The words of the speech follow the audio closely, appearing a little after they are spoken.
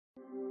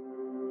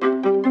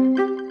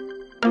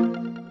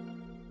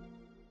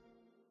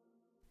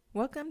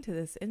Welcome to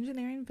this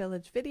Engineering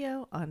Village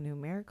video on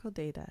numerical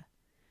data.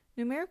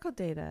 Numerical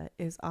data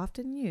is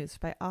often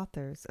used by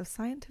authors of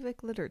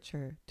scientific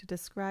literature to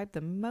describe the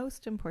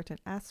most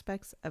important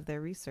aspects of their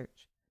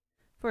research.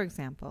 For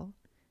example,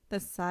 the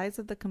size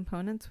of the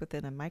components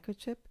within a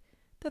microchip,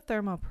 the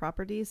thermal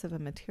properties of a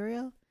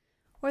material,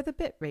 or the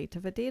bit rate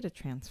of a data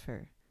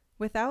transfer.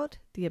 Without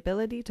the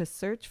ability to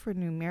search for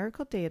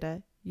numerical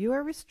data, you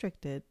are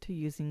restricted to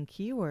using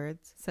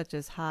keywords such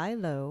as high,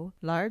 low,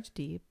 large,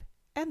 deep,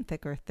 and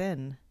thick or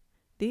thin.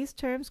 These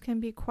terms can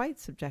be quite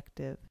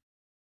subjective.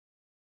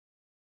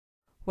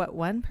 What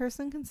one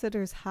person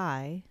considers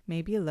high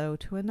may be low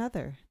to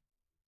another.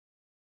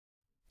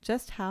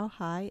 Just how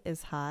high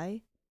is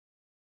high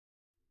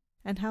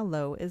and how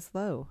low is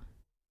low?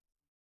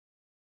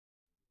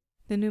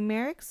 The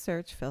numeric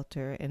search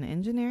filter in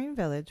Engineering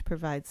Village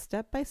provides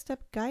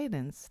step-by-step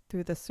guidance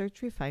through the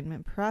search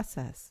refinement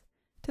process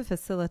to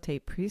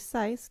facilitate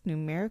precise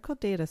numerical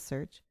data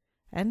search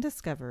and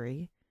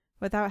discovery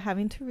without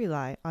having to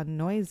rely on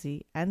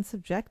noisy and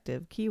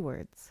subjective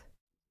keywords.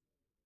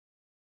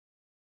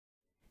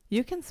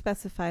 You can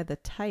specify the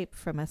type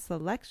from a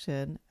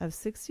selection of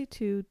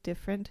 62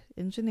 different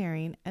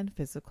engineering and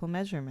physical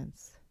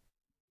measurements.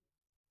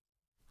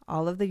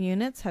 All of the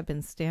units have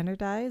been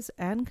standardized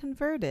and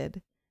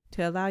converted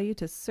to allow you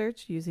to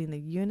search using the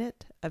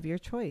unit of your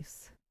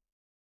choice.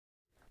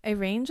 A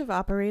range of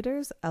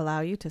operators allow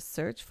you to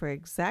search for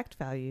exact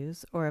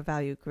values or a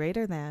value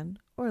greater than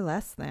or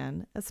less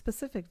than a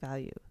specific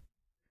value.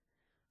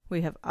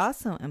 We have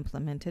also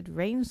implemented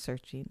range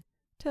searching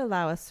to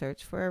allow a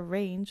search for a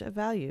range of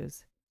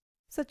values,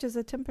 such as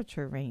a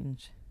temperature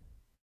range.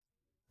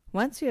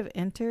 Once you have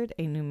entered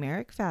a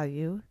numeric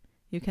value,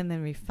 you can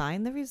then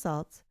refine the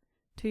results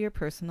to your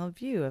personal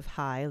view of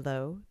high,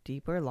 low,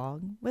 deep, or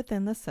long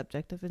within the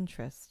subject of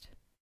interest.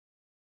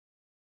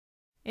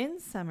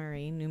 In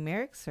summary,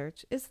 numeric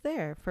search is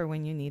there for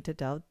when you need to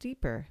delve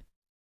deeper.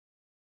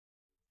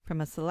 From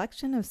a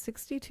selection of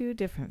 62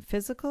 different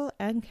physical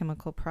and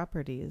chemical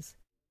properties,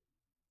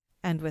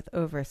 and with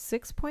over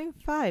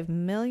 6.5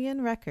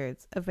 million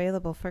records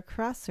available for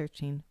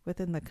cross-searching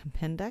within the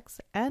Compendex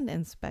and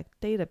Inspect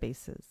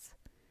databases,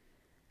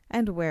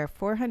 and where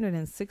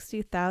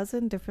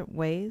 460,000 different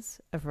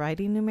ways of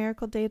writing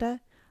numerical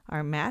data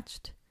are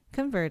matched,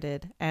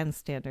 converted, and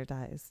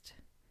standardized,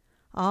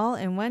 all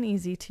in one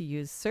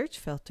easy-to-use search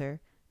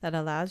filter that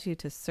allows you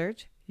to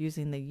search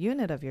using the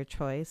unit of your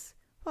choice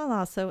while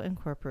also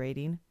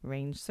incorporating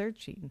range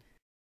searching.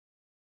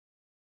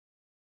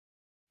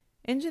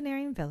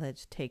 Engineering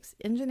Village takes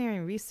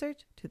engineering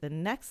research to the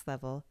next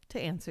level to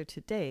answer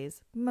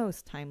today's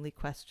most timely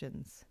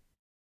questions.